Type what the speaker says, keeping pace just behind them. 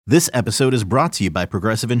This episode is brought to you by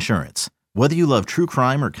Progressive Insurance. Whether you love true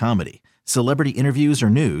crime or comedy, celebrity interviews or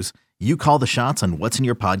news, you call the shots on what's in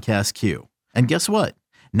your podcast queue. And guess what?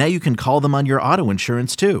 Now you can call them on your auto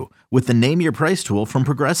insurance too with the Name Your Price tool from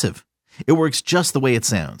Progressive. It works just the way it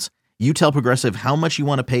sounds. You tell Progressive how much you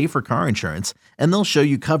want to pay for car insurance, and they'll show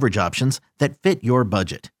you coverage options that fit your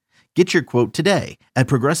budget. Get your quote today at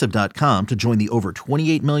Progressive.com to join the over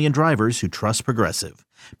 28 million drivers who trust Progressive.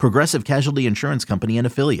 Progressive Casualty Insurance Company and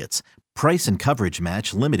Affiliates. Price and coverage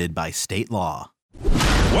match limited by state law.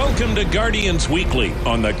 Welcome to Guardians Weekly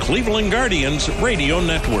on the Cleveland Guardians Radio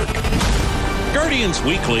Network. Guardians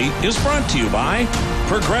Weekly is brought to you by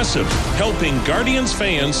Progressive, helping Guardians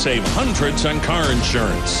fans save hundreds on car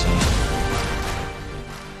insurance.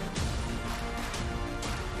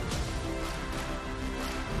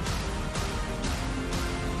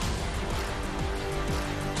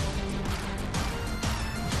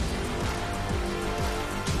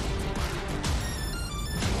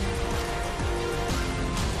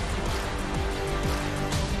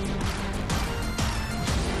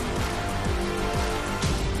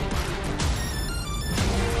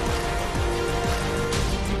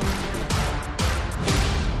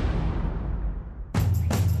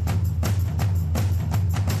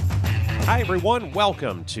 Hi, everyone.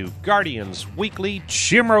 Welcome to Guardians Weekly.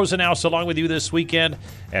 Jim Rosenhaus along with you this weekend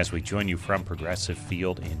as we join you from Progressive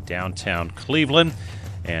Field in downtown Cleveland.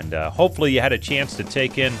 And hopefully you had a chance to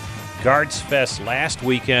take in Guards Fest last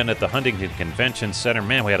weekend at the Huntington Convention Center.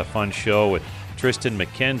 Man, we had a fun show with Tristan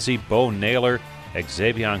McKenzie, Bo Naylor,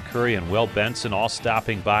 Xavier Curry, and Will Benson all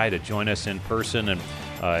stopping by to join us in person. And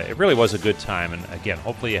it really was a good time. And again,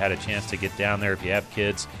 hopefully you had a chance to get down there if you have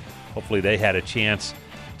kids. Hopefully they had a chance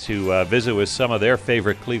to visit with some of their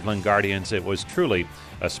favorite Cleveland Guardians. It was truly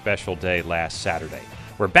a special day last Saturday.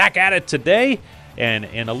 We're back at it today, and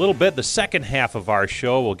in a little bit, the second half of our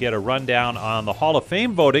show, we'll get a rundown on the Hall of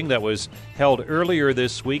Fame voting that was held earlier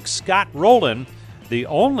this week. Scott Rolen, the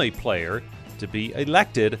only player to be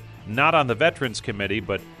elected, not on the Veterans Committee,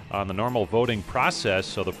 but on the normal voting process.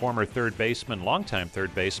 So the former third baseman, longtime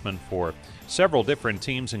third baseman for several different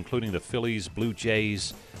teams, including the Phillies, Blue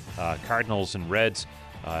Jays, Cardinals, and Reds,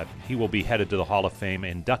 he will be headed to the Hall of Fame,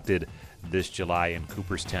 inducted this July in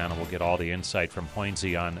Cooperstown, and we'll get all the insight from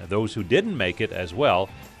Hoynesy on those who didn't make it, as well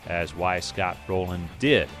as why Scott Rolen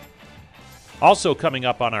did. Also coming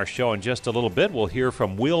up on our show in just a little bit, we'll hear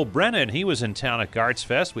from Will Brennan. He was in town at Guards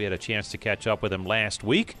Fest. We had a chance to catch up with him last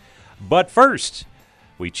week. But first,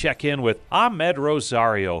 we check in with Amed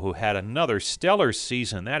Rosario, who had another stellar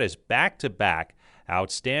season. That is back-to-back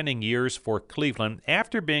outstanding years for Cleveland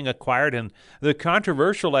after being acquired in the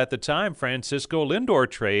controversial at the time Francisco Lindor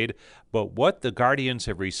trade. But what the Guardians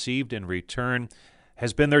have received in return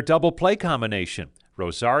has been their double play combination.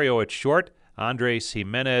 Rosario at short, Andres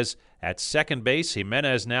Gimenez at second base.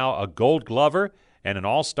 Gimenez now a Gold Glover and an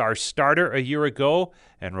All-Star starter a year ago,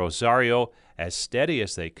 and Rosario as steady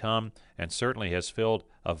as they come and certainly has filled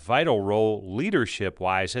a vital role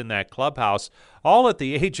leadership-wise in that clubhouse, all at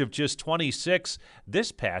the age of just 26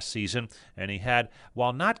 this past season. And he had,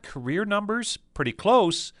 while not career numbers, pretty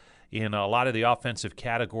close in a lot of the offensive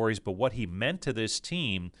categories, but what he meant to this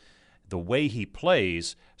team, the way he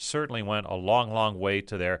plays, certainly went a long, long way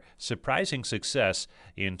to their surprising success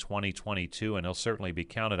in 2022, and he'll certainly be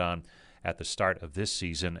counted on at the start of this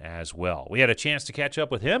season as well. We had a chance to catch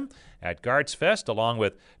up with him at Guards Fest, along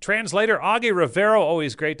with translator Augie Rivero.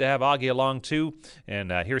 Always great to have Augie along, too.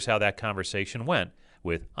 And here's how that conversation went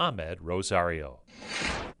with Amed Rosario.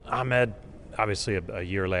 Amed, obviously a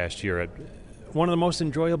year last year, one of the most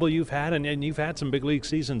enjoyable you've had, and you've had some big league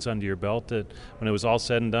seasons under your belt when it was all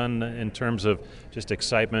said and done in terms of just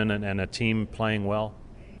excitement and a team playing well.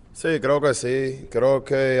 Sí, creo que sí. Creo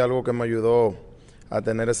que algo que me ayudó a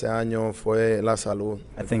tener ese año fue la salud.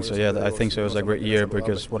 I think so, yeah. I think so. It was a great year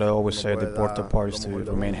because what I always say, the important part is to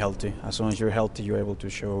remain healthy. As soon as you're healthy, you're able to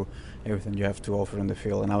show everything you have to offer in the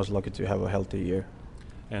field, and I was lucky to have a healthy year.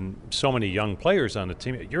 And so many young players on the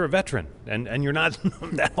team. You're a veteran, and you're not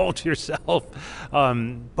that old yourself.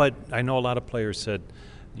 But I know a lot of players said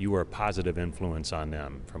you were a positive influence on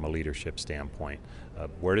them from a leadership standpoint.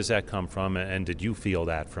 Where does that come from, and did you feel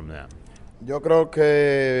that from them? Yo creo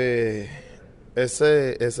que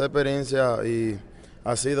esa experiencia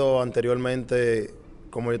ha sido anteriormente,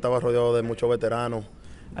 como yo estaba rodeado de muchos veteranos.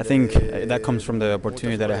 I think that comes from the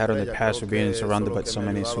opportunity that I had in the past of being surrounded by so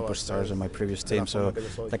many superstars in my previous team. So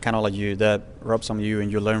that kind of like that rubs on you, and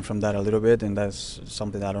you learn from that a little bit, and that's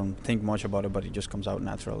something that I don't think much about it, but it just comes out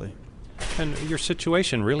naturally. And your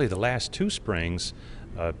situation, really, the last two springs,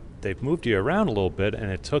 they've moved you around a little bit, and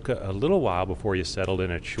it took a little while before you settled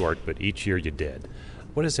in at short, but each year you did.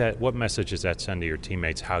 What message does that send to your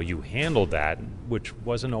teammates, how you handled that, which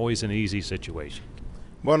wasn't always an easy situation?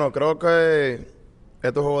 Bueno, creo que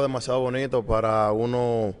este juego es demasiado bonito para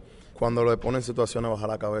uno cuando le ponen situaciones bajar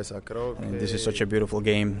la cabeza. Creo que This is such a beautiful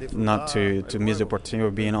game, not to miss the opportunity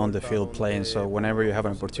of being on the field playing. So whenever you have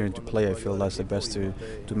an opportunity to play, I feel that's the best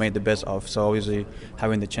to make the best of. So obviously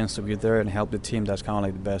having the chance to be there and help the team, that's kind of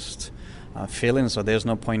like the best feeling. So there's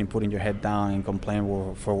no point in putting your head down and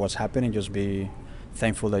complaining for what's happening. Just be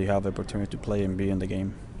thankful that you have the opportunity to play and be in the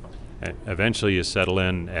game. And eventually you settle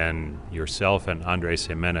in, and yourself and Andres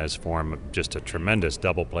Jimenez form just a tremendous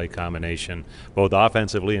double play combination, both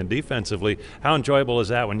offensively and defensively. How enjoyable is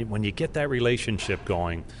that when you get that relationship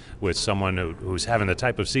going with someone who's having the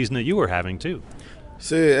type of season that you were having too?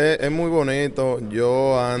 Sí, es muy bonito.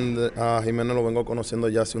 Yo a Jiménez lo vengo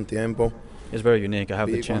conociendo ya hace un tiempo. It's very unique. I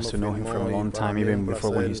have the chance to know him for a long time, even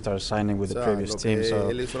before when he started signing with the previous team. So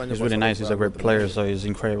it's really nice. He's a great player, so it's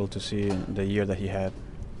incredible to see the year that he had.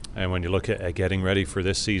 And when you look at getting ready for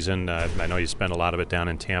this season, I know you spent a lot of it down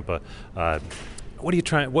in Tampa. What are you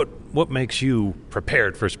trying? What makes you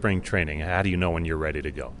prepared for spring training? How do you know when you're ready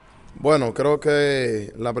to go? Bueno, creo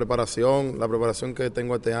que la preparación que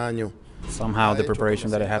tengo este año. Somehow the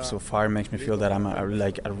preparation that I have so far makes me feel that I'm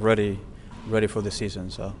ready for the season.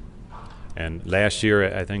 So. And last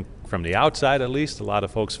year, I think from the outside at least, a lot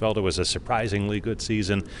of folks felt it was a surprisingly good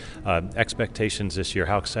season. Expectations this year,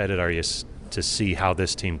 how excited are you to see how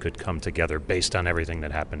this team could come together based on everything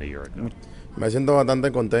that happened a year ago? Me siento bastante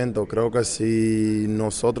contento. Creo que si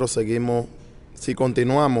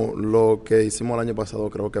continuamos lo que hicimos el año pasado,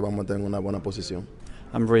 creo que vamos a tener una buena posición.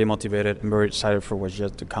 I'm very motivated. I'm very excited for what's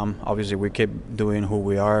yet to come. Obviously, we keep doing who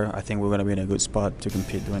we are. I think we're going to be in a good spot to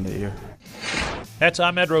compete during the year. That's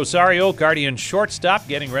Ahmed Rosario, Guardian shortstop,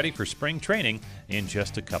 getting ready for spring training in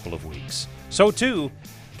just a couple of weeks. So, too,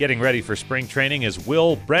 getting ready for spring training is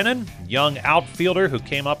Will Brennan, young outfielder who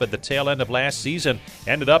came up at the tail end of last season,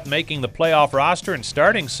 ended up making the playoff roster and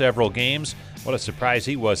starting several games. What a surprise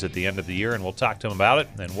he was at the end of the year, and we'll talk to him about it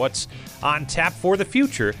and what's on tap for the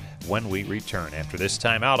future when we return after this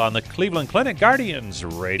time out on the Cleveland Clinic Guardians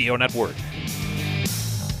Radio Network.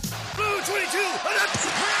 Blue 22,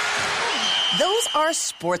 those are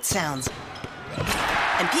sports sounds.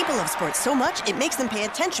 And people love sports so much, it makes them pay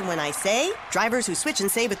attention when I say, drivers who switch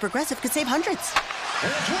and save with Progressive could save hundreds.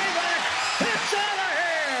 And it's way back. It's out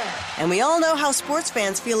of here. And we all know how sports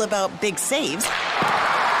fans feel about big saves.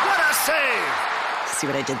 What a save. See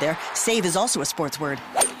what I did there? Save is also a sports word.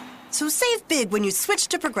 So save big when you switch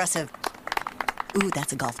to Progressive. Ooh,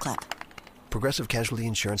 that's a golf clap. Progressive Casualty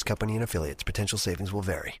Insurance Company and Affiliates. Potential savings will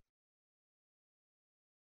vary.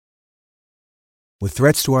 With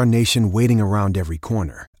threats to our nation waiting around every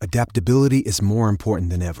corner, adaptability is more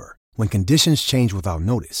important than ever. When conditions change without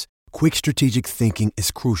notice, quick strategic thinking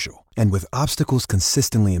is crucial. And with obstacles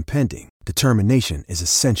consistently impending, determination is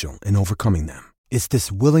essential in overcoming them. It's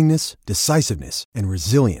this willingness, decisiveness, and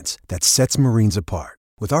resilience that sets Marines apart.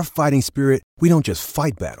 With our fighting spirit, we don't just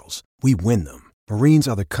fight battles, we win them. Marines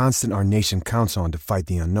are the constant our nation counts on to fight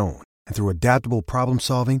the unknown. And through adaptable problem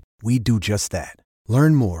solving, we do just that.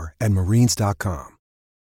 Learn more at Marines.com.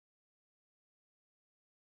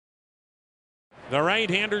 The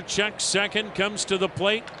right-hander checks second, comes to the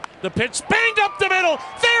plate. The pitch banged up the middle.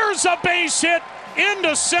 There's a base hit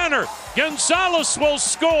into center. Gonzalez will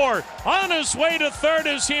score. On his way to third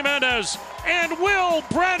is Jimenez. And Will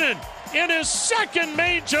Brennan, in his second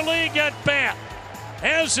major league at bat,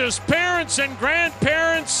 has his parents and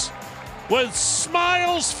grandparents with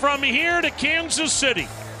smiles from here to Kansas City.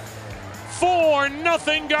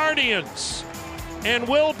 4-0 Guardians. And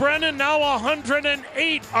Will Brennan now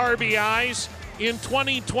 108 RBIs in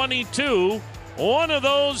 2022. One of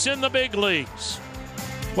those in the big leagues.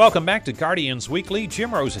 Welcome back to Guardians Weekly. Jim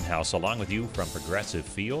Rosenhaus along with you from Progressive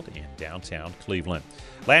Field in downtown Cleveland.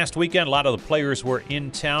 Last weekend, a lot of the players were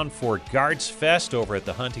in town for Guards Fest over at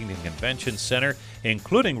the Huntington Convention Center,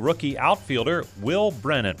 including rookie outfielder Will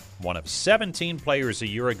Brennan, one of 17 players a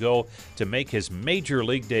year ago to make his major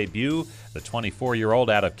league debut. The 24-year-old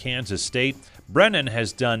out of Kansas State. Brennan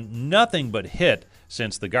has done nothing but hit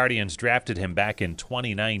since the Guardians drafted him back in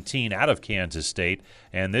 2019 out of Kansas State,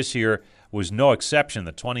 and this year was no exception.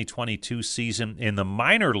 The 2022 season in the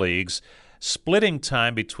minor leagues, splitting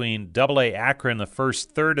time between AA Akron the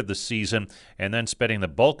first third of the season and then spending the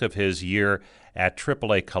bulk of his year at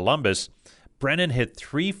AAA Columbus. Brennan hit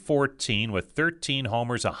 .314 with 13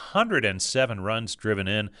 homers, 107 runs driven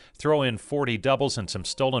in, throw in 40 doubles and some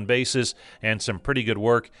stolen bases and some pretty good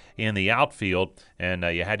work in the outfield. And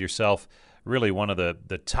you had yourself really one of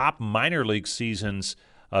the top minor league seasons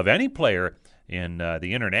of any player in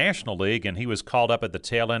the International League, and he was called up at the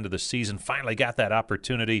tail end of the season, finally got that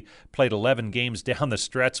opportunity, played 11 games down the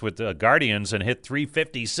stretch with the Guardians and hit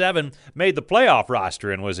 .357, made the playoff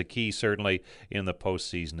roster, and was a key certainly in the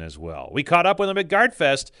postseason as well. We caught up with him at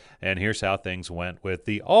GuardFest, and here's how things went with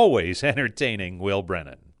the always entertaining Will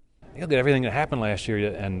Brennan. You look at everything that happened last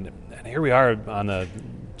year, and here we are on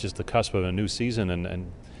just the cusp of a new season,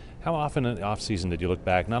 and how often in the offseason did you look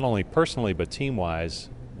back, not only personally but team-wise,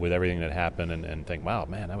 with everything that happened and think, wow,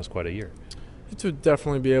 man, that was quite a year? To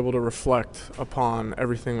definitely be able to reflect upon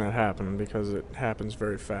everything that happened, because it happens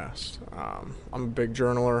very fast. I'm a big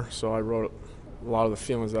journaler, so I wrote a lot of the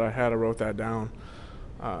feelings that I had. I wrote that down.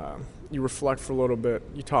 You reflect for a little bit.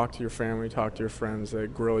 You talk to your family, talk to your friends. They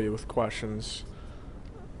grill you with questions,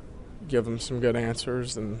 give them some good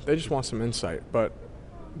answers, and they just want some insight. But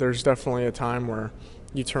there's definitely a time where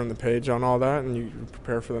you turn the page on all that and you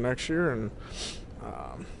prepare for the next year. And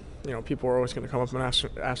people are always going to come up and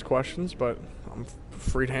ask questions, but I'm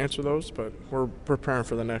free to answer those. But we're preparing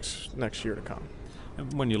for the next year to come.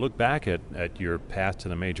 When you look back at your path to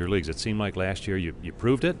the major leagues, it seemed like last year you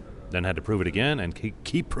proved it, then had to prove it again, and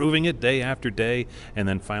keep proving it day after day, and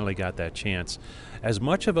then finally got that chance. As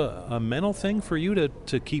much of a mental thing for you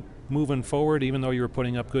to keep moving forward, even though you were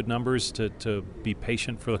putting up good numbers, to be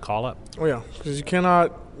patient for the call-up? Oh, yeah, because you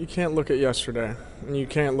can't look at yesterday, and you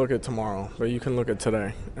can't look at tomorrow, but you can look at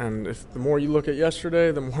today. And if the more you look at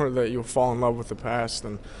yesterday, the more that you'll fall in love with the past,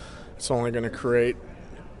 and it's only going to create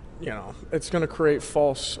it's going to create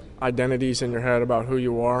false identities in your head about who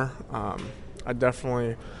you are. I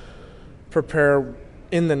definitely prepare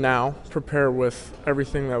in the now, prepare with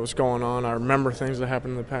everything that was going on. I remember things that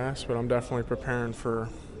happened in the past, but I'm definitely preparing for,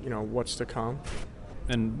 what's to come.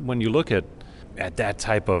 And when you look at that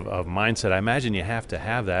type of mindset, I imagine you have to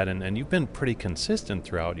have that, and you've been pretty consistent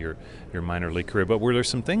throughout your minor league career. But were there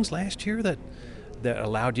some things last year that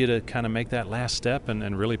allowed you to kind of make that last step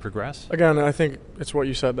and really progress? Again, I think it's what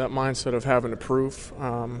you said, that mindset of having to prove.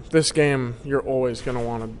 This game, you're always going to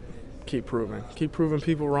want to keep proving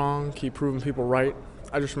people wrong, keep proving people right.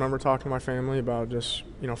 I just remember talking to my family about just,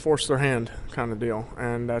 force their hand kind of deal,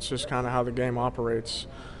 and that's just kind of how the game operates.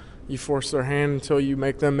 You force their hand until you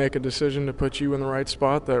make them make a decision to put you in the right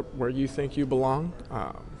spot where you think you belong.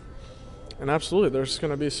 And absolutely, there's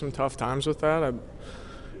going to be some tough times with that.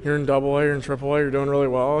 You're in AA or in AAA, you're doing really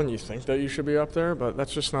well, and you think that you should be up there, but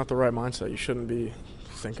that's just not the right mindset. You shouldn't be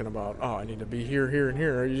thinking about, I need to be here, here, and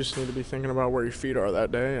here. You just need to be thinking about where your feet are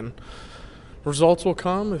that day, and results will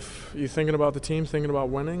come if you're thinking about the team, thinking about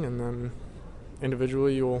winning, and then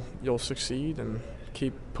individually you'll succeed and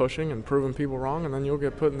keep pushing and proving people wrong, and then you'll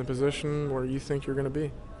get put in the position where you think you're going to be.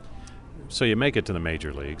 So you make it to the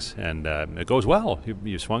major leagues, and it goes well.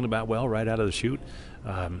 You swung the bat well right out of the chute.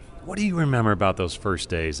 What do you remember about those first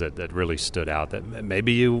days that really stood out that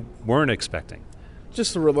maybe you weren't expecting?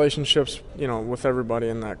 Just the relationships, with everybody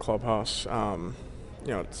in that clubhouse.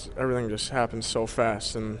 Everything just happens so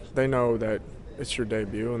fast, and they know that it's your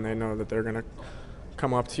debut, and they know that they're going to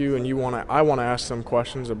come up to you, and I want to ask them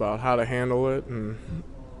questions about how to handle it and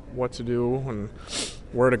what to do and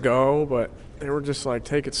where to go, but they were just like,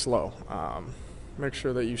 take it slow. Make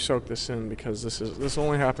sure that you soak this in, because this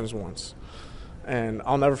only happens once. And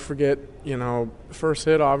I'll never forget, first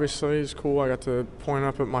hit obviously is cool. I got to point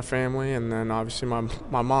up at my family, and then obviously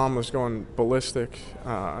my mom was going ballistic.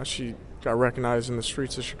 She got recognized in the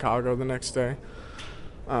streets of Chicago the next day.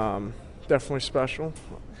 Definitely special.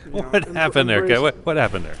 What happened there? What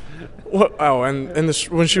happened there?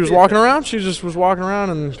 When she was walking around, she just was walking around,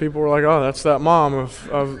 and people were like, "Oh, that's that mom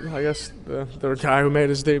of I guess the guy who made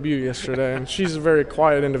his debut yesterday." And she's a very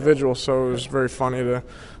quiet individual, so it was very funny to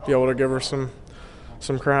be able to give her some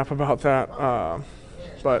crap about that.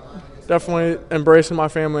 But definitely embracing my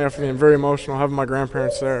family, everything, very emotional. Having my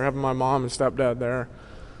grandparents there, having my mom and stepdad there,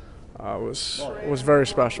 was very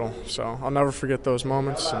special. So I'll never forget those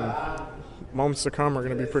moments, and moments to come are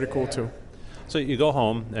going to be pretty cool too. So you go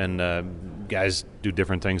home, and guys do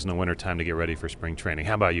different things in the wintertime to get ready for spring training.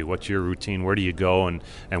 How about you? What's your routine? Where do you go, and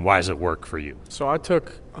why does it work for you? So I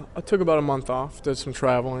took about a month off, did some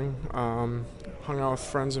traveling, hung out with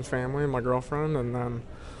friends and family and my girlfriend, and then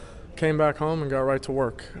came back home and got right to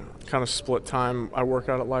work. Kind of split time. I work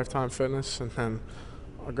out at Lifetime Fitness, and then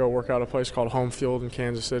I go work out at a place called Home Field in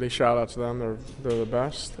Kansas City. Shout out to them. They're the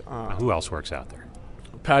best. Who else works out there?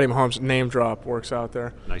 Patty Mahomes, name drop, works out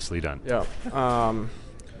there. Nicely done. Yeah.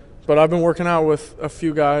 But I've been working out with a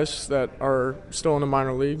few guys that are still in the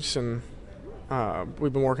minor leagues, and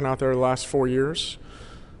we've been working out there the last 4 years.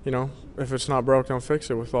 If it's not broke, don't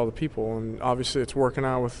fix it, with all the people. And obviously it's working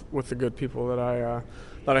out with the good people that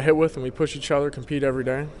I hit with, and we push each other, compete every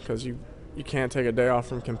day, because you you can't take a day off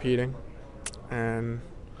from competing. And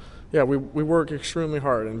yeah, we work extremely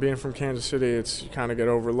hard, and being from Kansas City, you kind of get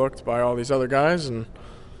overlooked by all these other guys,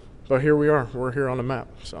 but here we are. We're here on the map.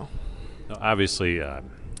 So obviously,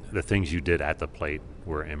 the things you did at the plate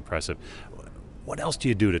were impressive. What else do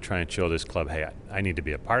you do to try and show this club, hey, I need to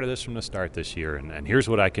be a part of this from the start this year, and here's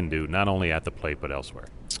what I can do, not only at the plate but elsewhere?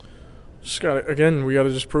 We got to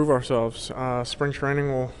just prove ourselves. Spring training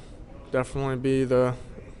will definitely be the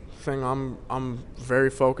thing I'm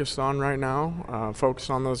very focused on right now.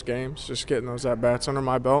 Focused on those games, just getting those at bats under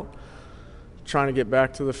my belt, trying to get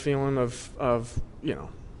back to the feeling of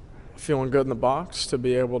feeling good in the box to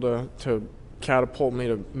be able to catapult me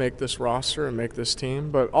to make this roster and make this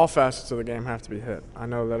team. But all facets of the game have to be hit. I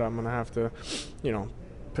know that I'm going to have to,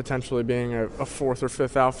 potentially being a fourth or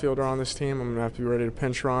fifth outfielder on this team, I'm going to have to be ready to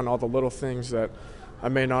pinch run, all the little things that I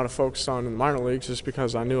may not have focused on in the minor leagues just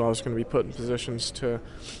because I knew I was going to be put in positions to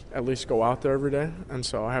at least go out there every day. And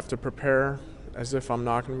so I have to prepare as if I'm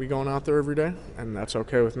not going to be going out there every day, and that's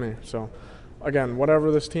okay with me. So, again, whatever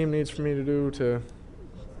this team needs for me to do to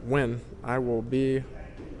win, I will be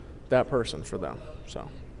that person for them. So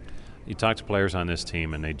you talk to players on this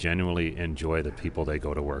team, and they genuinely enjoy the people they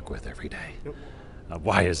go to work with every day. Yep.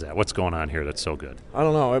 Why is that? What's going on here that's so good? I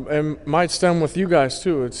don't know. It might stem with you guys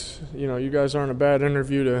too. It's you guys aren't a bad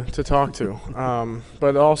interview to talk to,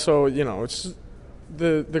 but also it's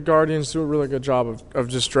the Guardians do a really good job of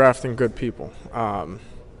just drafting good people.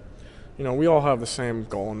 We all have the same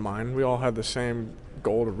goal in mind. We all had the same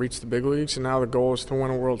goal to reach the big leagues, and now the goal is to win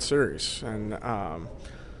a World Series. And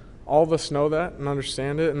all of us know that and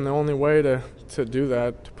understand it, and the only way to do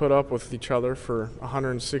that, to put up with each other for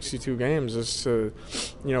 162 games, is to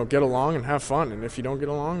get along and have fun. And if you don't get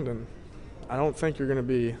along, then I don't think you're going to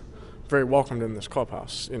be very welcomed in this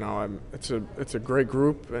clubhouse. It's a great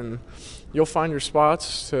group, and you'll find your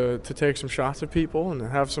spots to take some shots at people and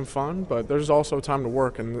have some fun, but there's also time to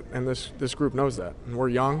work, and this group knows that. And we're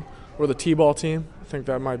young. We're the T-ball team. I think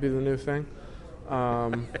that might be the new thing.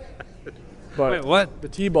 But wait, what? The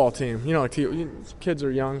T-ball team. Kids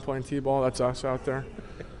are young playing T-ball. That's us out there.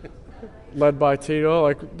 Led by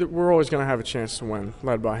Tito. We're always going to have a chance to win,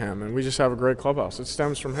 led by him. And we just have a great clubhouse. It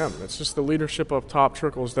stems from him. It's just the leadership up top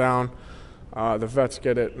trickles down. The vets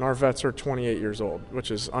get it. And our vets are 28 years old,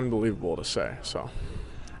 which is unbelievable to say. So,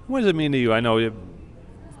 what does it mean to you? I know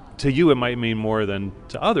to you it might mean more than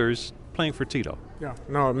to others playing for Tito. Yeah.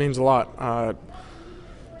 No, it means a lot. One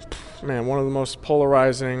of the most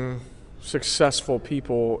polarizing, successful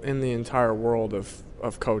people in the entire world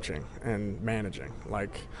of coaching and managing.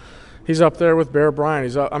 He's up there with Bear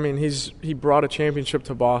Bryant. He brought a championship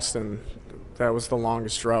to Boston. That was the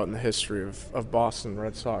longest drought in the history of Boston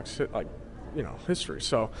Red Sox history.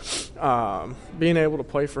 So being able to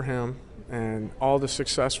play for him and all the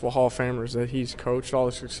successful Hall of Famers that he's coached, all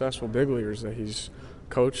the successful big leaguers that he's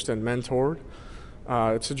coached and mentored,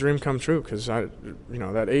 it's a dream come true, because that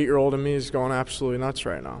 8-year-old in me is going absolutely nuts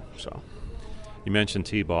right now. So, you mentioned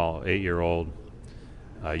T-ball, 8-year-old.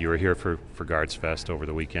 You were here for Guards Fest over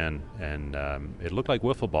the weekend, and it looked like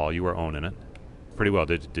wiffle ball. You were owning it pretty well.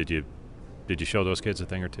 Did you show those kids a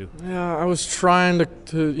thing or two? Yeah, I was trying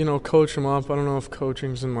to coach them up. I don't know if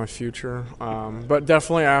coaching's in my future, but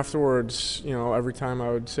definitely afterwards, every time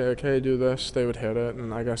I would say, okay, do this, they would hit it,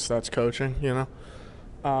 and I guess that's coaching,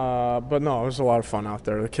 But no, it was a lot of fun out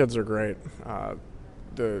there. The kids are great.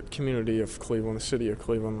 The community of Cleveland, the city of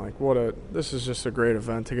Cleveland, this is just a great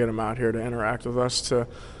event to get them out here to interact with us, to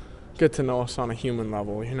get to know us on a human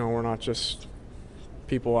level. We're not just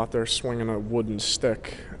people out there swinging a wooden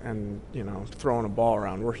stick and, throwing a ball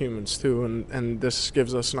around. We're humans too, and this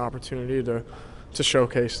gives us an opportunity to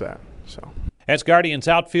showcase that. So, that's Guardians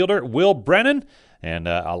outfielder Will Brennan. And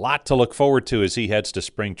a lot to look forward to as he heads to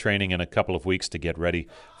spring training in a couple of weeks to get ready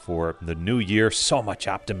for the new year. So much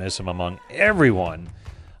optimism among everyone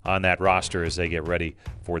on that roster as they get ready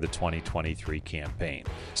for the 2023 campaign.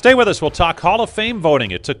 Stay with us. We'll talk Hall of Fame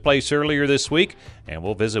voting. It took place earlier this week, and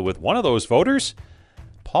we'll visit with one of those voters,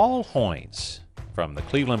 Paul Hoynes from the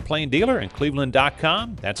Cleveland Plain Dealer and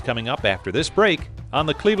Cleveland.com. That's coming up after this break on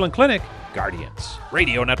the Cleveland Clinic Guardians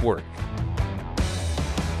Radio Network.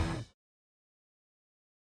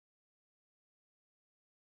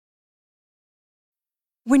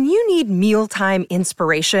 When you need mealtime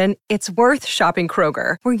inspiration, it's worth shopping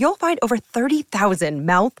Kroger, where you'll find over 30,000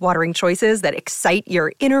 mouth-watering choices that excite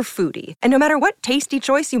your inner foodie. And no matter what tasty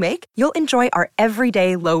choice you make, you'll enjoy our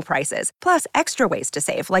everyday low prices, plus extra ways to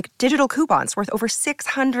save, like digital coupons worth over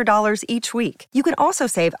 $600 each week. You can also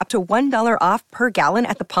save up to $1 off per gallon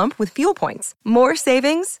at the pump with fuel points. More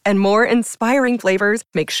savings and more inspiring flavors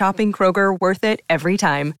make shopping Kroger worth it every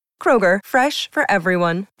time. Kroger, fresh for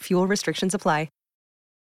everyone. Fuel restrictions apply.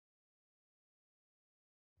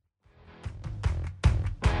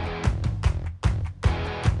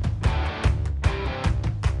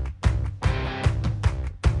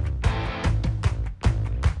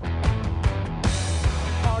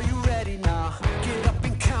 Are you ready now? Get up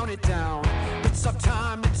and count it down. It's our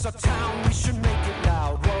time, it's our town. We should make it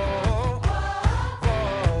loud. Whoa, whoa,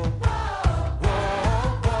 whoa, whoa,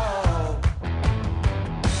 whoa.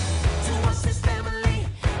 To us as family,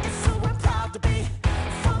 it's who we're proud to be.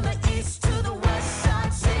 From the east to the west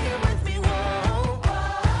side, sing it with me. Whoa,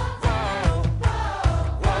 whoa, whoa,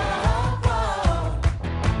 whoa, whoa.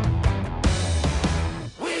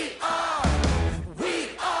 We are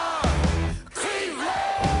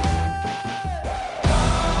Cleveland.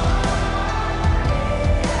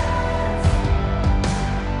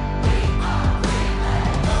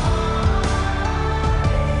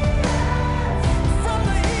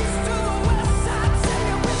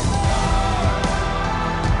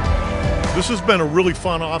 This has been a really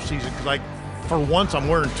fun offseason because for once, I'm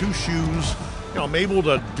wearing two shoes. I'm able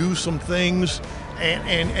to do some things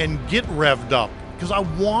and get revved up because I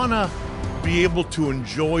want to be able to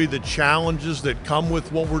enjoy the challenges that come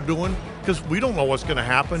with what we're doing because we don't know what's going to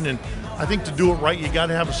happen. And I think to do it right, you got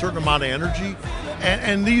to have a certain amount of energy.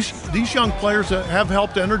 And these young players have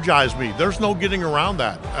helped energize me. There's no getting around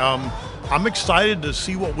that. I'm excited to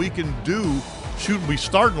see what we can do. Shoot, we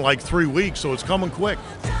start in like 3 weeks, so it's coming quick.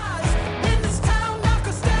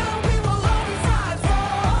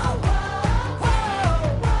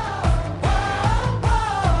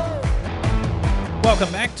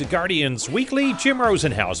 Welcome back to Guardians Weekly. Jim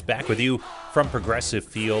Rosenhaus back with you from Progressive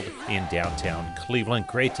Field in downtown Cleveland.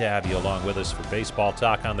 Great to have you along with us for Baseball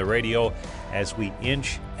Talk on the radio as we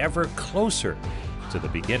inch ever closer to the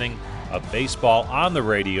beginning of baseball on the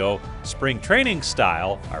radio, spring training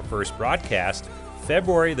style. Our first broadcast,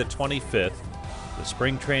 February the 25th, the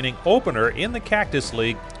spring training opener in the Cactus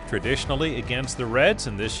League, traditionally against the Reds,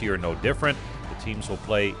 and this year no different. The teams will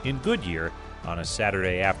play in Goodyear on a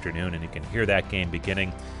Saturday afternoon, and you can hear that game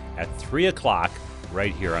beginning at 3 o'clock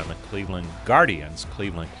right here on the Cleveland Guardians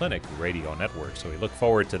Cleveland Clinic radio network. So we look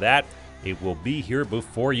forward to that. It will be here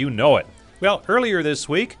before you know it. Well, earlier this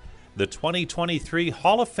week, the 2023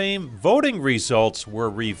 Hall of Fame voting results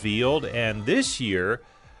were revealed, and this year,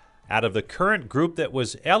 out of the current group that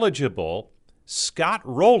was eligible, Scott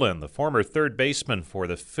Rowland, the former third baseman for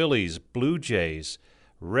the Phillies, Blue Jays,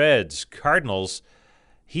 Reds, Cardinals,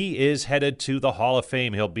 he is headed to the Hall of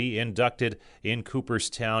Fame. He'll be inducted in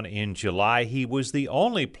Cooperstown in July. He was the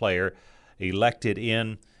only player elected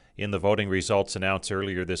in the voting results announced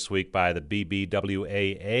earlier this week by the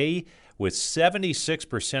BBWAA. With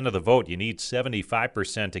 76% of the vote, you need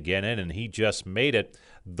 75% to get in, and he just made it.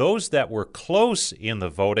 Those that were close in the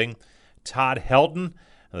voting, Todd Helton,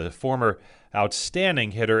 the former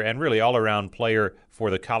outstanding hitter and really all-around player for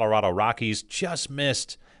the Colorado Rockies, just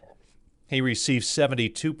missed. He received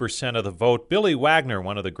 72% of the vote. Billy Wagner,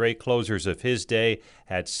 one of the great closers of his day,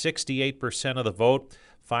 had 68% of the vote.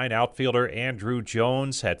 Fine outfielder Andrew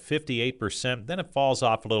Jones had 58%. Then it falls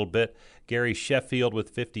off a little bit. Gary Sheffield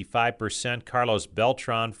with 55%. Carlos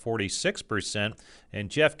Beltran, 46%. And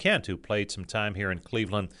Jeff Kent, who played some time here in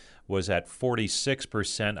Cleveland, was at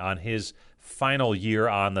 46% on his final year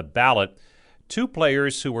on the ballot. Two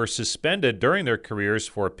players who were suspended during their careers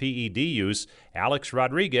for PED use, Alex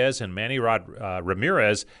Rodriguez and Manny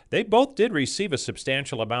Ramirez, they both did receive a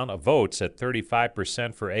substantial amount of votes at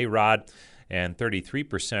 35% for A-Rod and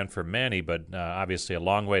 33% for Manny, but obviously a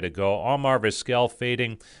long way to go. Omar Vizquel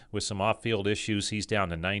fading with some off-field issues. He's down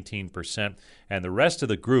to 19%. And the rest of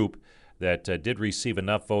the group that did receive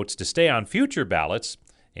enough votes to stay on future ballots,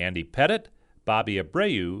 Andy Pettitte, Bobby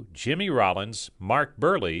Abreu, Jimmy Rollins, Mark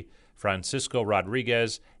Burley, Francisco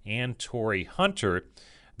Rodriguez, and Torrey Hunter.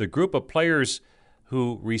 The group of players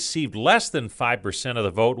who received less than 5% of the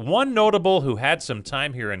vote, one notable who had some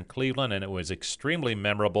time here in Cleveland, and it was extremely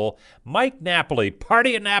memorable, Mike Napoli,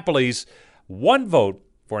 Party at Napoli's, one vote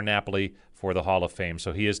for Napoli for the Hall of Fame.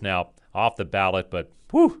 So he is now off the ballot, but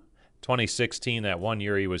 2016, that 1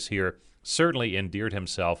 year he was here, certainly endeared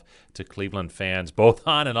himself to Cleveland fans, both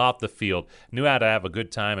on and off the field. Knew how to have a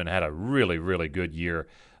good time and had a really, really good year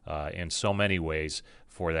in so many ways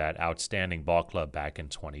for that outstanding ball club back in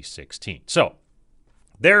 2016. So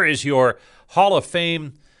there is your Hall of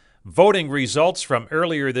Fame voting results from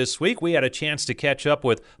earlier this week. We had a chance to catch up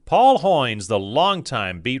with Paul Hoynes, the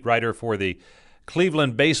longtime beat writer for the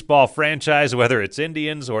Cleveland baseball franchise, whether it's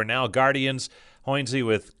Indians or now Guardians. Hoynesy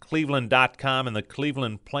with Cleveland.com and the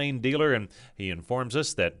Cleveland Plain Dealer, and he informs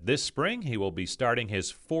us that this spring he will be starting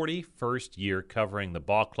his 41st year covering the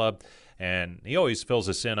ball club. And he always fills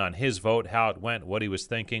us in on his vote, how it went, what he was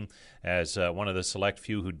thinking, as one of the select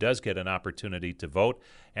few who does get an opportunity to vote.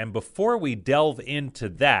 And before we delve into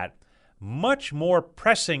that, much more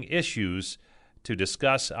pressing issues to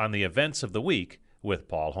discuss on the events of the week with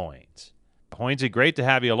Paul Hoynes. Hoynesy, great to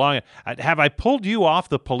have you along. Have I pulled you off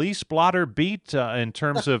the police blotter beat in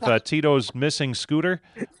terms of Tito's missing scooter?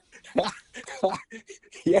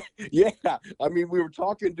 Yeah. I mean, we were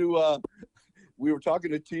talking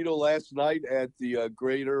to Tito last night at the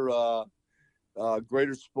Greater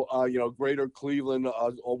Cleveland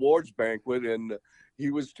Awards banquet, and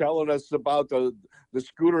he was telling us about the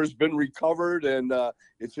scooter has been recovered and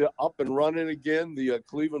it's up and running again. The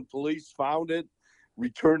Cleveland police found it,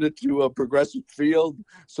 returned it to Progressive Field.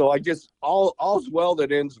 So I guess all's well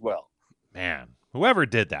that ends well. Man, whoever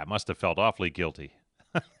did that must have felt awfully guilty.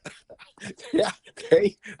 Yeah,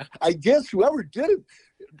 I guess whoever did it,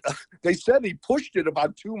 they said he pushed it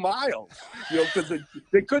about 2 miles, because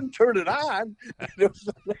they couldn't turn it on.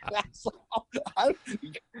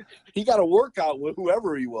 He got a workout with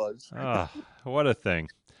whoever he was. Oh, what a thing.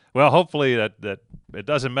 Well, hopefully that it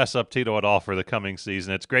doesn't mess up Tito at all for the coming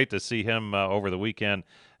season. It's great to see him over the weekend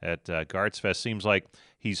at Guards Fest. Seems like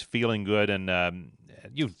he's feeling good, and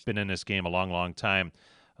you've been in this game a long, long time.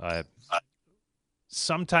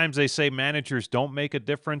 Sometimes they say managers don't make a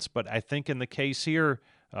difference, but I think in the case here,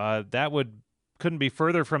 couldn't be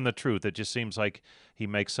further from the truth. It just seems like he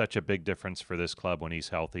makes such a big difference for this club when he's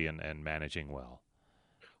healthy and managing well.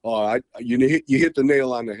 Oh, you hit the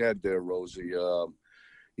nail on the head there, Rosie.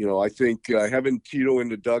 I think having Tito in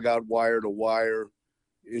the dugout wire to wire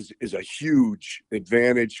is a huge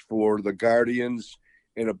advantage for the Guardians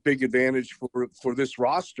and a big advantage for this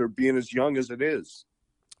roster being as young as it is.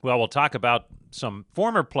 Well, we'll talk about some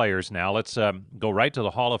former players now. Let's go right to the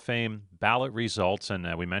Hall of Fame ballot results.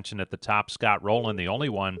 And we mentioned at the top Scott Rowland, the only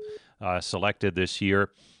one selected this year.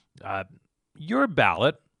 Your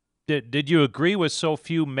ballot, did you agree with so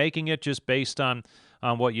few making it just based on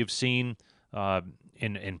what you've seen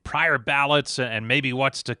in prior ballots and maybe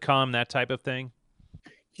what's to come, that type of thing?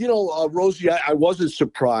 Rosie, I wasn't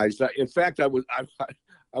surprised. In fact, I was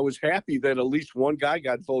happy that at least one guy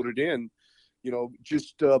got voted in.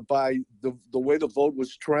 Just by the way the vote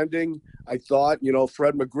was trending, I thought,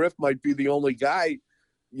 Fred McGriff might be the only guy,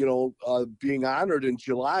 being honored in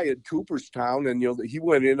July at Cooperstown. And, he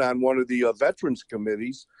went in on one of the veterans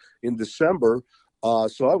committees in December.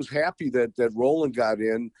 So I was happy that Rowland got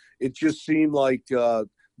in. It just seemed like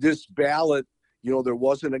this ballot, there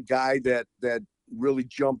wasn't a guy that really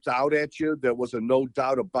jumped out at you. There was no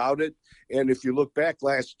doubt about it. And if you look back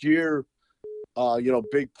last year,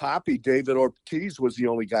 Big Poppy, David Ortiz was the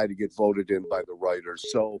only guy to get voted in by the writers.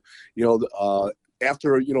 So,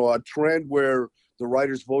 after, a trend where the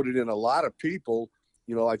writers voted in a lot of people,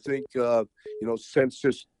 I think, since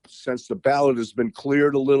the ballot has been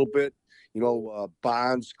cleared a little bit,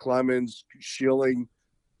 Bonds, Clemens, Schilling,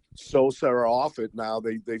 Sosa are off it now.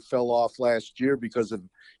 They fell off last year because of,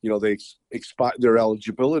 their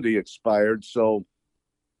eligibility expired. So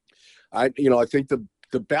I think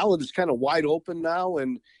the ballot is kind of wide open now,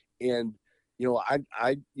 and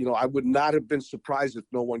I would not have been surprised if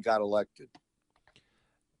no one got elected.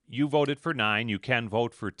 You voted for 9. You can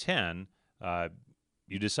vote for 10.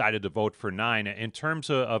 You decided to vote for 9. In terms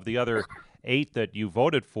of the other 8 that you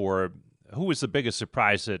voted for, who was the biggest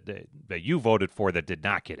surprise that you voted for that did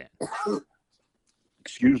not get in?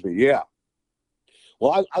 Excuse me. Yeah.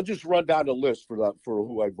 Well, I'll just run down the list for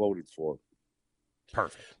who I voted for.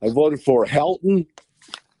 Perfect. I voted for Helton,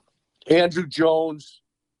 Andrew Jones,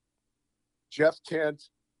 Jeff Kent,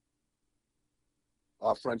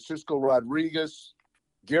 Francisco Rodriguez,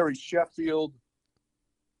 Gary Sheffield,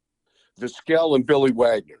 Vizquel, and Billy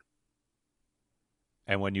Wagner.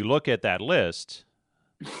 And when you look at that list,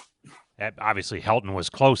 obviously Helton was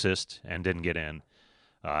closest and didn't get in,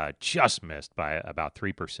 just missed by about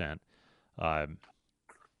 3%.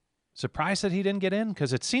 Surprised that he didn't get in?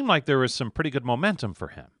 Because it seemed like there was some pretty good momentum for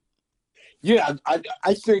him. Yeah,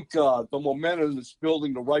 I think the momentum is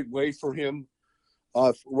building the right way for him,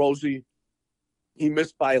 Rosie. He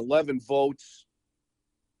missed by 11 votes.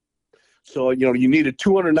 So, you needed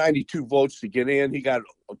 292 votes to get in. He got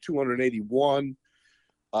 281.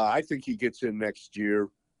 I think he gets in next year.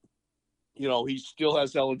 He still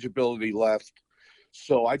has eligibility left.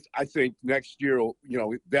 So I think next year,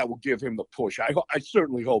 that will give him the push. I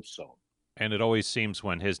certainly hope so. And it always seems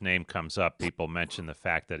when his name comes up, people mention the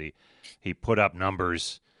fact that he put up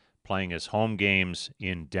numbers playing his home games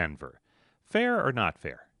in Denver. Fair or not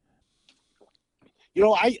fair? You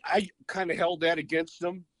know, I kind of held that against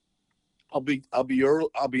him. I'll be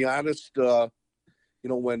honest. You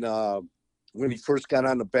know, when he first got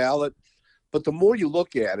on the ballot, but the more you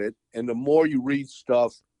look at it and the more you read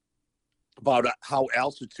stuff about how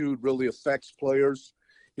altitude really affects players,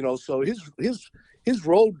 you know, so his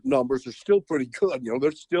road numbers are still pretty good. You know,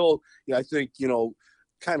 they're still, I think, you know,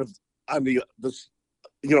 kind of on the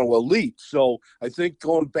elite. So I think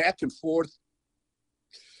going back and forth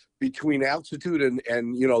between altitude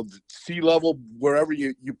and you know, sea level, wherever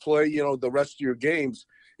you play, you know, the rest of your games,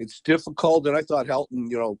 it's difficult. And I thought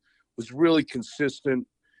Helton, you know, was really consistent.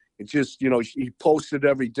 It just, you know, he posted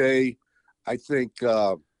every day. I think,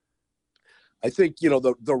 you know,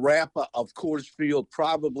 the rap of Coors Field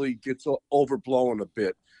probably gets overblown a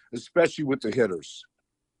bit, especially with the hitters.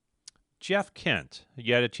 Jeff Kent,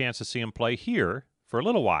 you had a chance to see him play here for a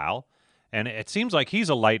little while, and it seems like he's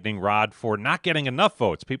a lightning rod for not getting enough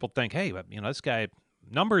votes. People think, hey, you know, this guy,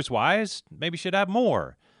 numbers-wise, maybe should have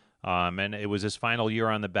more. And it was his final year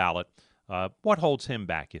on the ballot. What holds him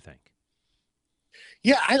back, you think?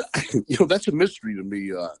 Yeah, you know, that's a mystery to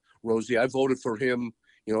me, Rosie. I voted for him.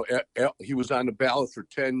 You know, he was on the ballot for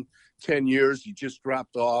 10 years. He just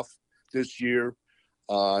dropped off this year.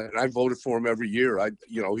 And I voted for him every year.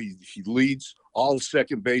 You know, he leads all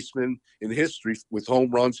second basemen in history with home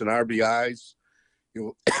runs and RBIs. You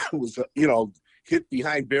know, was you know, hit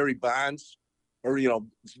behind Barry Bonds, or you know,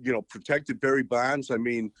 protected Barry Bonds. I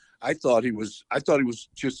mean, I thought he was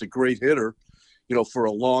just a great hitter, you know, for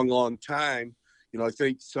a long time. You know, I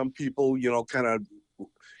think some people, you know, kind of,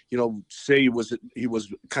 you know, say he was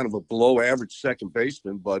kind of a below average second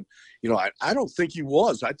baseman, but you know, I don't think he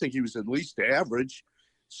was. I think he was at least average.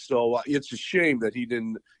 So it's a shame that he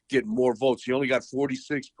didn't get more votes. He only got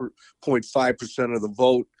 46.5% of the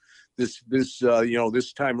vote this you know,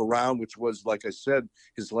 this time around, which was, like I said,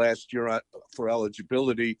 his last year for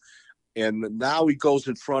eligibility. And now he goes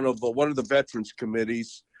in front of one of the veterans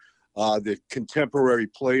committees, the Contemporary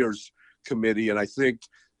Players Committee, and I think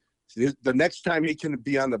the next time he can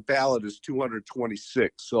be on the ballot is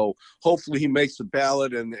 226. So hopefully he makes the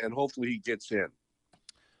ballot and hopefully he gets in.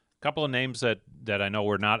 A couple of names that I know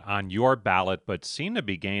were not on your ballot but seem to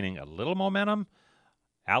be gaining a little momentum.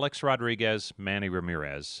 Alex Rodriguez, Manny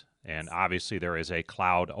Ramirez, and obviously there is a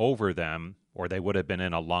cloud over them, or they would have been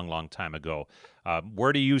in a long, long time ago.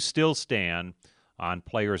 Where do you still stand on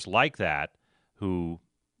players like that who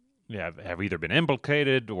have either been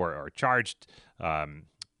implicated or charged,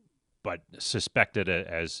 but suspected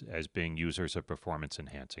as being users of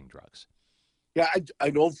performance-enhancing drugs? Yeah, I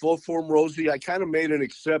don't vote for him, Rosie. I kind of made an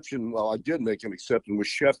exception. Well, I did make an exception with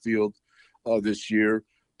Sheffield this year,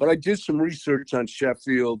 but I did some research on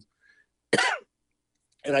Sheffield,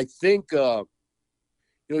 and I think you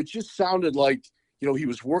know, it just sounded like, you know, he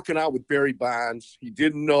was working out with Barry Bonds. He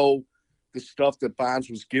didn't know the stuff that Bonds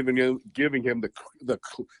was giving him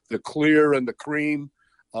the clear and the cream.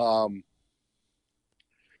 You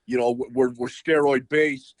know, were steroid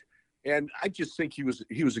based. And I just think he was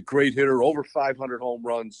a great hitter, over 500 home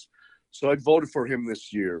runs. So I voted for him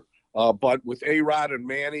this year. But with A-Rod and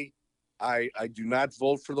Manny, I do not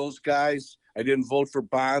vote for those guys. I didn't vote for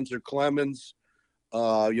Bonds or Clemens.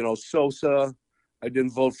 You know, Sosa, I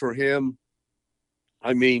didn't vote for him.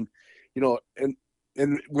 I mean, you know, and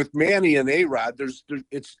with Manny and A-Rod,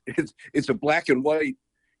 it's a black and white,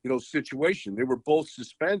 you know, situation. They were both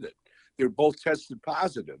suspended. They were both tested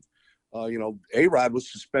positive. You know, A-Rod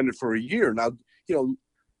was suspended for a year. Now, you know,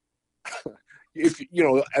 if you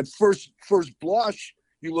know, at first blush,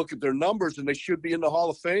 you look at their numbers and they should be in the Hall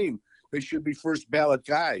of Fame. They should be first ballot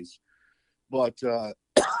guys. But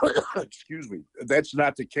excuse me, that's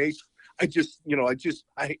not the case. I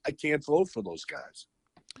can't vote for those guys.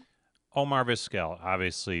 Omar Vizquel,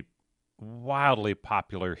 obviously wildly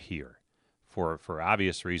popular here for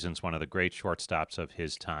obvious reasons, one of the great shortstops of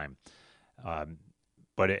his time.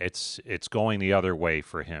 But it's going the other way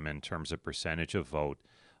for him in terms of percentage of vote.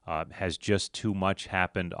 Has just too much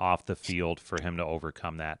happened off the field for him to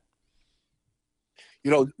overcome that?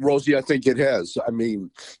 You know, Rosie, I think it has. I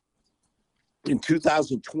mean, in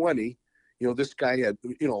 2020, you know, this guy had,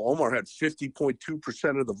 you know, Omar had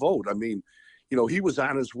 50.2% of the vote. I mean, you know, he was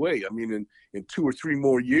on his way. I mean, in 2 or 3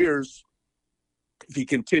 more years, if he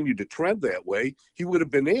continued to trend that way, he would have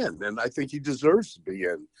been in. And I think he deserves to be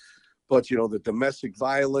in. But, you know, the domestic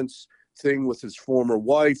violence thing with his former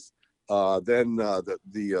wife, then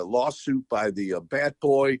the lawsuit by the Bat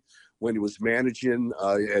Boy when he was managing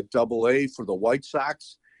at Double-A for the White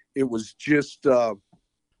Sox, it was just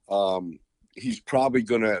he's probably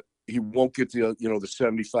he won't get the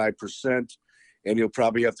 75%. and he'll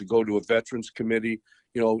probably have to go to a veterans committee.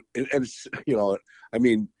 And it's, I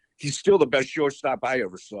mean, he's still the best shortstop I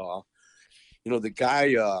ever saw. The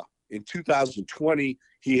guy in 2020,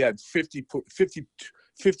 he had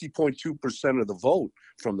 50.2% of the vote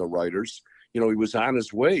from the writers. He was on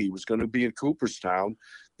his way. He was going to be in Cooperstown.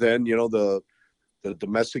 Then, the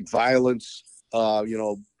domestic violence,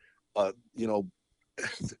 the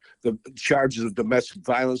charges of domestic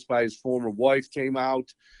violence by his former wife came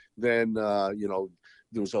out. Then, there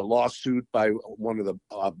was a lawsuit by one of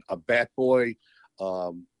a bat boy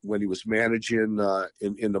when he was managing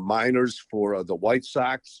in the minors for the White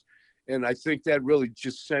Sox. And I think that really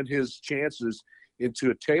just sent his chances into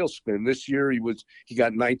a tailspin. This year he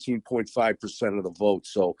got 19.5% of the vote.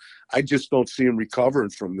 So I just don't see him recovering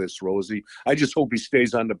from this, Rosie. I just hope he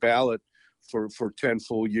stays on the ballot for 10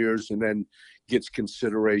 full years and then gets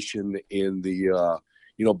consideration in the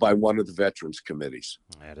by one of the veterans committees.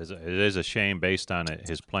 It is a shame based on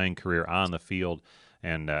his playing career on the field,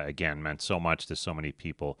 and again, meant so much to so many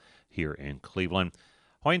people here in Cleveland.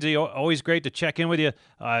 Hoynesy, always great to check in with you.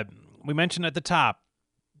 We mentioned at the top,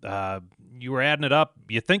 you were adding it up.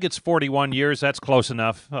 You think it's 41 years. That's close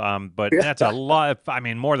enough, but that's a lot.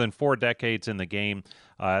 More than 4 decades in the game.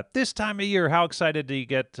 This time of year, how excited do you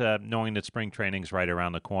get knowing that spring training's right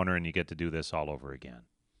around the corner and you get to do this all over again?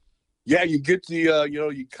 Yeah, you get the,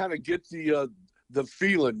 you kind of get the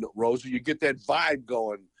feeling, Rosie. You get that vibe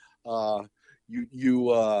going.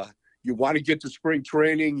 You want to get to spring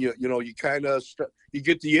training. You kind of you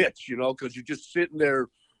get the itch, because you're just sitting there.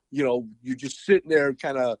 You're just sitting there,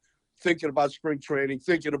 kind of thinking about spring training,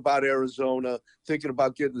 thinking about Arizona, thinking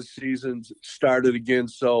about getting the season started again.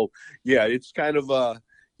 So yeah, it's kind of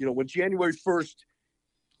when January 1st,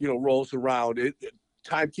 rolls around,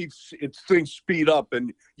 things speed up,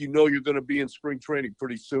 and you're going to be in spring training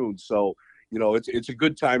pretty soon. So it's a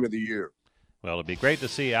good time of the year. Well, it'd be great to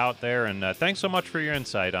see you out there, and thanks so much for your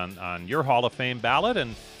insight on your Hall of Fame ballot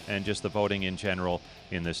and just the voting in general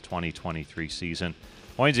in this 2023 season.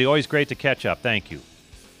 Hoynesy, always great to catch up. Thank you.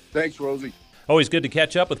 Thanks, Rosie. Always good to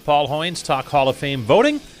catch up with Paul Hoynes, talk Hall of Fame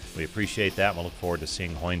voting. We appreciate that. We'll look forward to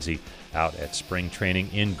seeing Hoynesy out at spring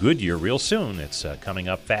training in Goodyear real soon. It's coming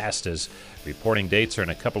up fast, as reporting dates are in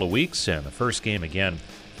a couple of weeks, and the first game again,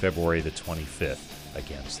 February the 25th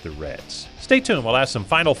against the Reds. Stay tuned. We'll have some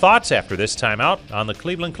final thoughts after this timeout on the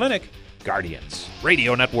Cleveland Clinic Guardians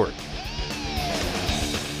Radio Network.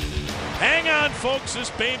 Hang on, folks. This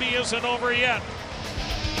baby isn't over yet.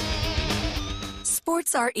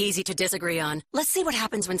 Sports are easy to disagree on. Let's see what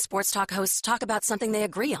happens when sports talk hosts talk about something they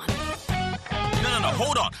agree on. No,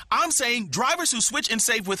 hold on. I'm saying drivers who switch and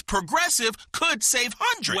save with Progressive could save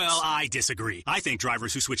hundreds. Well, I disagree. I think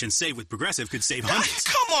drivers who switch and save with Progressive could save hundreds.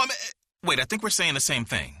 Come on, man. Wait, I think we're saying the same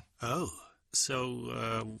thing. Oh,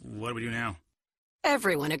 so what do we do now?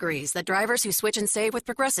 Everyone agrees that drivers who switch and save with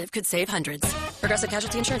Progressive could save hundreds. Progressive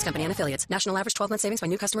Casualty Insurance Company and Affiliates. National average 12-month savings by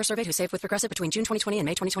new customer surveyed who saved with Progressive between June 2020 and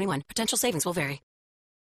May 2021. Potential savings will vary.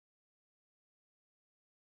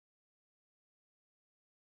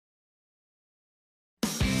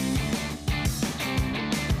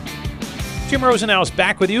 Jim Rosenhaus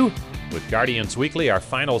back with you with Guardians Weekly, our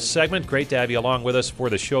final segment. Great to have you along with us for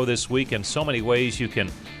the show this week. In so many ways you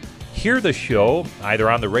can hear the show, either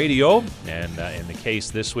on the radio, and in the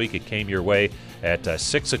case this week, it came your way at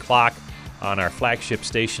 6 o'clock on our flagship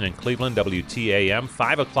station in Cleveland, WTAM,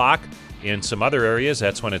 5 o'clock in some other areas.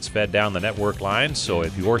 That's when it's fed down the network line. So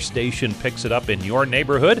if your station picks it up in your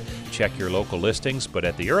neighborhood, check your local listings. But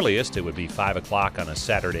at the earliest, it would be 5 o'clock on a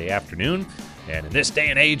Saturday afternoon. And in this day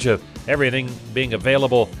and age of everything being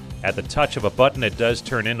available at the touch of a button, it does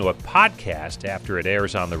turn into a podcast after it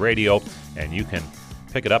airs on the radio, and you can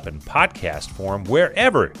pick it up in podcast form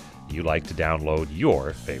wherever you like to download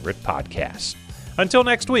your favorite podcasts. Until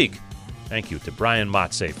next week, thank you to Brian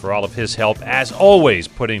Motze for all of his help, as always,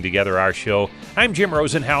 putting together our show. I'm Jim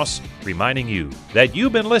Rosenhaus, reminding you that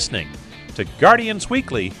you've been listening to Guardians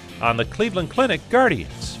Weekly on the Cleveland Clinic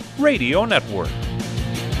Guardians Radio Network.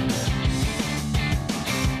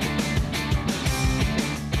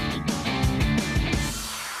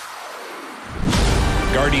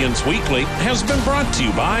 Guardians Weekly has been brought to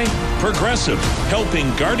you by Progressive,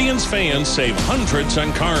 helping Guardians fans save hundreds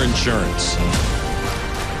on car insurance.